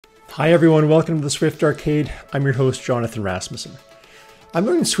Hi everyone, welcome to the Swift Arcade. I'm your host, Jonathan Rasmussen. I'm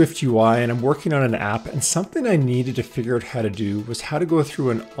learning SwiftUI and I'm working on an app, and something I needed to figure out how to do was how to go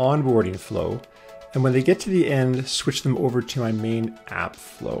through an onboarding flow, and when they get to the end, switch them over to my main app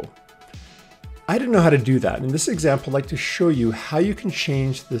flow. I didn't know how to do that. In this example, I'd like to show you how you can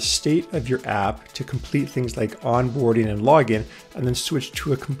change the state of your app to complete things like onboarding and login, and then switch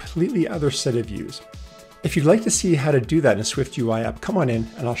to a completely other set of views. If you'd like to see how to do that in a SwiftUI app, come on in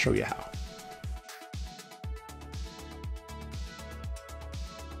and I'll show you how.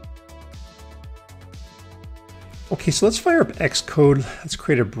 Okay, so let's fire up Xcode. Let's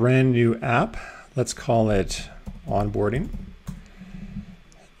create a brand new app. Let's call it onboarding.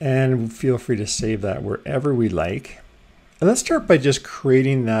 And feel free to save that wherever we like. And let's start by just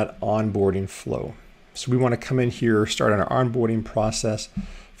creating that onboarding flow. So we want to come in here, start on our onboarding process.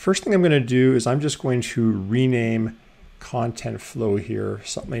 First thing I'm going to do is I'm just going to rename content flow here,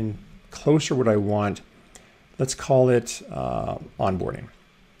 something closer to what I want. Let's call it onboarding.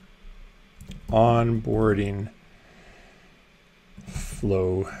 Onboarding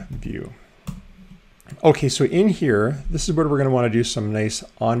flow view. Okay, so in here, this is where we're going to want to do some nice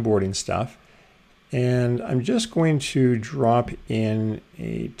onboarding stuff. And I'm just going to drop in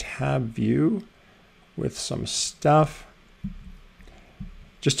a tab view with some stuff,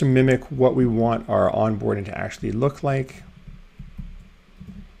 just to mimic what we want our onboarding to actually look like.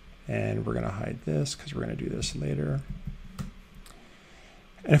 And we're going to hide this because we're going to do this later.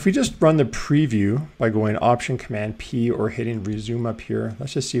 And if we just run the preview by going Option Command P or hitting resume up here,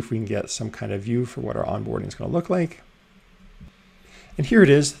 let's just see if we can get some kind of view for what our onboarding is going to look like. And here it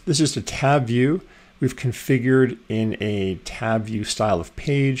is. This is a tab view. We've configured in a tab view style of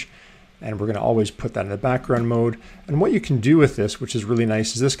page, and we're going to always put that in the background mode. And what you can do with this, which is really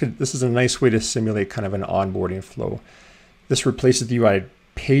nice, is this is a nice way to simulate kind of an onboarding flow. This replaces the UI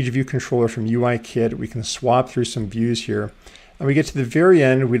page view controller from UIKit. We can swap through some views here. And we get to the very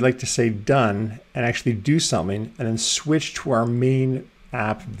end, we'd like to say done and actually do something and then switch to our main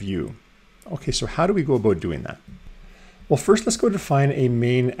app view. Okay, so how do we go about doing that? Well, first let's go define a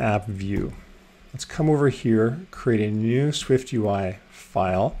main app view. Let's come over here, create a new SwiftUI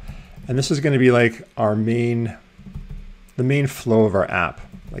file. And this is going to be like our the main flow of our app.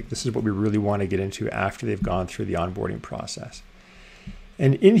 Like this is what we really want to get into after they've gone through the onboarding process.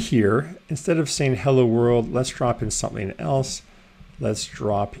 And in here, instead of saying hello world, let's drop in something else. Let's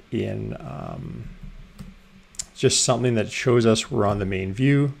drop in just something that shows us we're on the main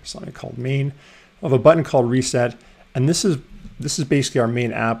view, something called main. We'll have a button called reset. And this is basically our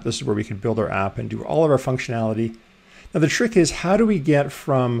main app. This is where we can build our app and do all of our functionality. Now the trick is, how do we get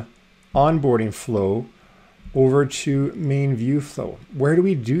from onboarding flow over to main view flow? Where do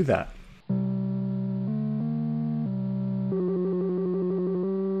we do that?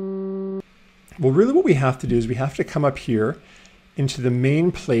 Well, really what we have to do is we have to come up here into the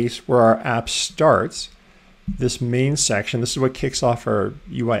main place where our app starts, this main section. This is what kicks off our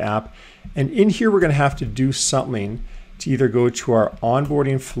UI app. And in here, we're going to have to do something to either go to our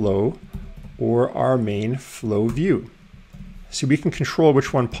onboarding flow or our main flow view. So we can control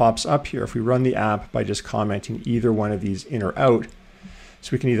which one pops up here if we run the app by just commenting either one of these in or out. So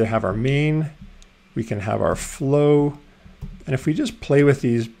we can either have our main, we can have our flow. And if we just play with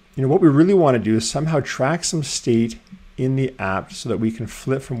these, what we really want to do is somehow track some state in the app so that we can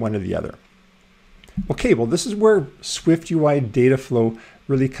flip from one to the other. Okay, well, this is where SwiftUI data flow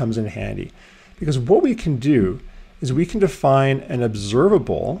really comes in handy, because what we can do is we can define an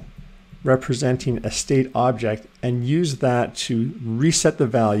observable representing a state object and use that to reset the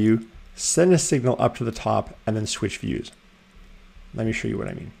value, send a signal up to the top, and then switch views. Let me show you what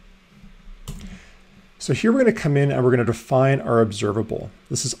I mean. So here we're going to come in and we're going to define our observable.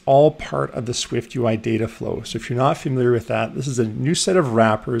 This is all part of the SwiftUI data flow. So if you're not familiar with that, this is a new set of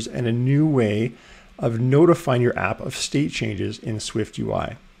wrappers and a new way of notifying your app of state changes in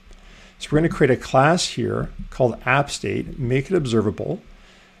SwiftUI. So we're going to create a class here called appState, make it observable,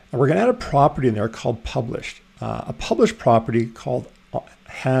 and we're going to add a property in there called published, a published property called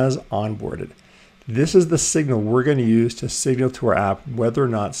has onboarded. This is the signal we're going to use to signal to our app whether or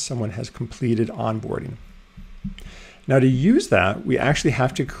not someone has completed onboarding. Now to use that, we actually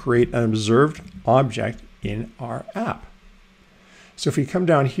have to create an observed object in our app. So if we come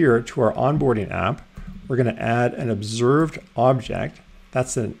down here to our onboarding app, we're going to add an observed object.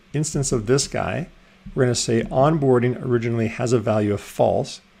 That's an instance of this guy. We're going to say onboarding originally has a value of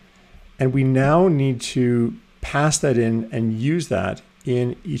false. And we now need to pass that in and use that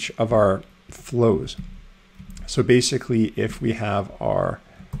in each of our flows. So basically, if we have our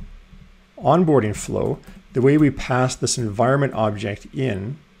onboarding flow, the way we pass this environment object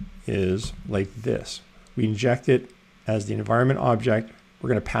in is like this. We inject it as the environment object. We're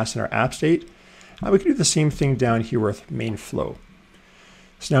going to pass in our app state. And we can do the same thing down here with main flow.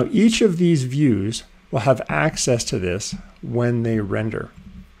 So now each of these views will have access to this when they render.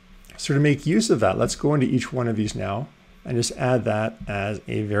 So to make use of that, let's go into each one of these now and just add that as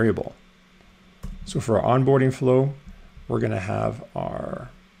a variable. So for our onboarding flow, we're going to have our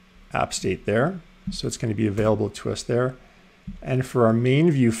app state there. So it's going to be available to us there. And for our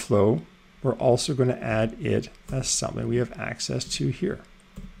main view flow, we're also going to add it as something we have access to here.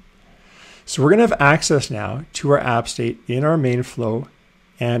 So we're going to have access now to our app state in our main flow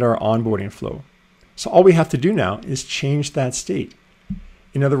and our onboarding flow. So all we have to do now is change that state.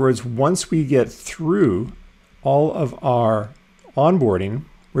 In other words, once we get through all of our onboarding,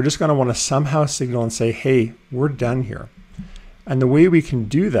 we're just going to want to somehow signal and say, hey, we're done here. And the way we can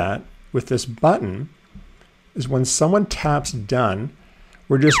do that with this button is when someone taps done,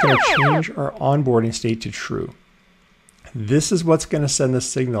 we're just going to change our onboarding state to true. This is what's going to send the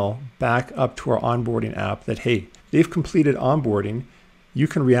signal back up to our onboarding app that, hey, they've completed onboarding. You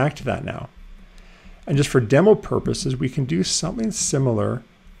can react to that now. And just for demo purposes, we can do something similar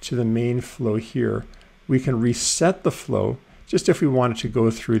to the main flow here. We can reset the flow just if we wanted to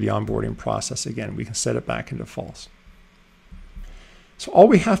go through the onboarding process again. We can set it back into false. So all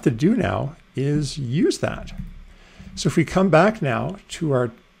we have to do now is use that. So if we come back now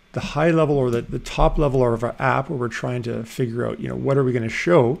to the high level or the top level of our app where we're trying to figure out, what are we going to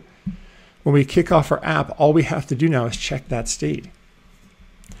show? When we kick off our app, all we have to do now is check that state.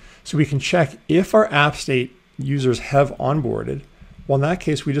 So we can check if our app state users have onboarded. Well, in that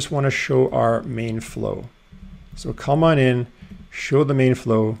case, we just want to show our main flow. So come on in, show the main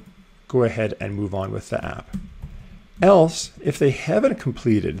flow, go ahead and move on with the app. Else, if they haven't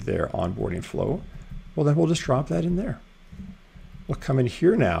completed their onboarding flow, well, then we'll just drop that in there. We'll come in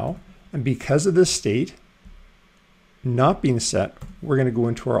here now, and because of this state not being set, we're going to go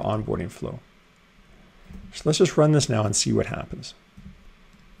into our onboarding flow. So let's just run this now and see what happens.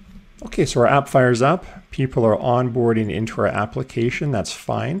 Okay, so our app fires up. People are onboarding into our application. That's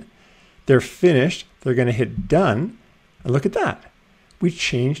fine. They're finished. They're going to hit done. And look at that. We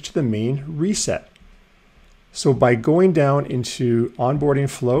changed to the main reset. So by going down into onboarding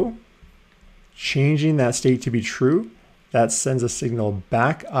flow, changing that state to be true, that sends a signal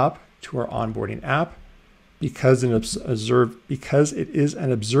back up to our onboarding app because it is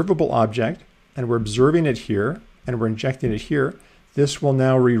an observable object and we're observing it here and we're injecting it here. This will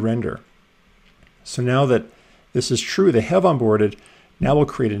now re-render. So now that this is true, they have onboarded, now we'll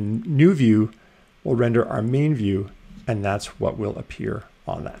create a new view, we'll render our main view, and that's what will appear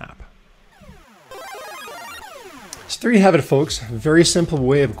on the app. So there you have it, folks. A very simple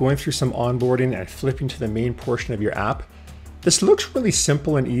way of going through some onboarding and flipping to the main portion of your app. This looks really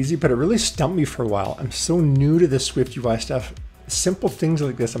simple and easy, but it really stumped me for a while. I'm so new to this SwiftUI stuff. Simple things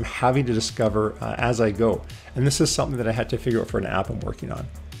like this I'm having to discover as I go. And this is something that I had to figure out for an app I'm working on.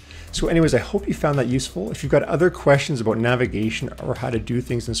 So anyways, I hope you found that useful. If you've got other questions about navigation or how to do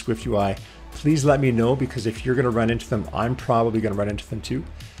things in SwiftUI, please let me know, because if you're going to run into them, I'm probably going to run into them too.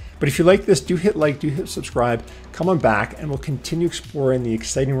 But if you like this, do hit like, do hit subscribe, come on back, and we'll continue exploring the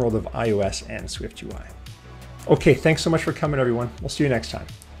exciting world of iOS and SwiftUI. Okay, thanks so much for coming, everyone. We'll see you next time.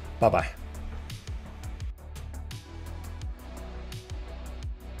 Bye-bye.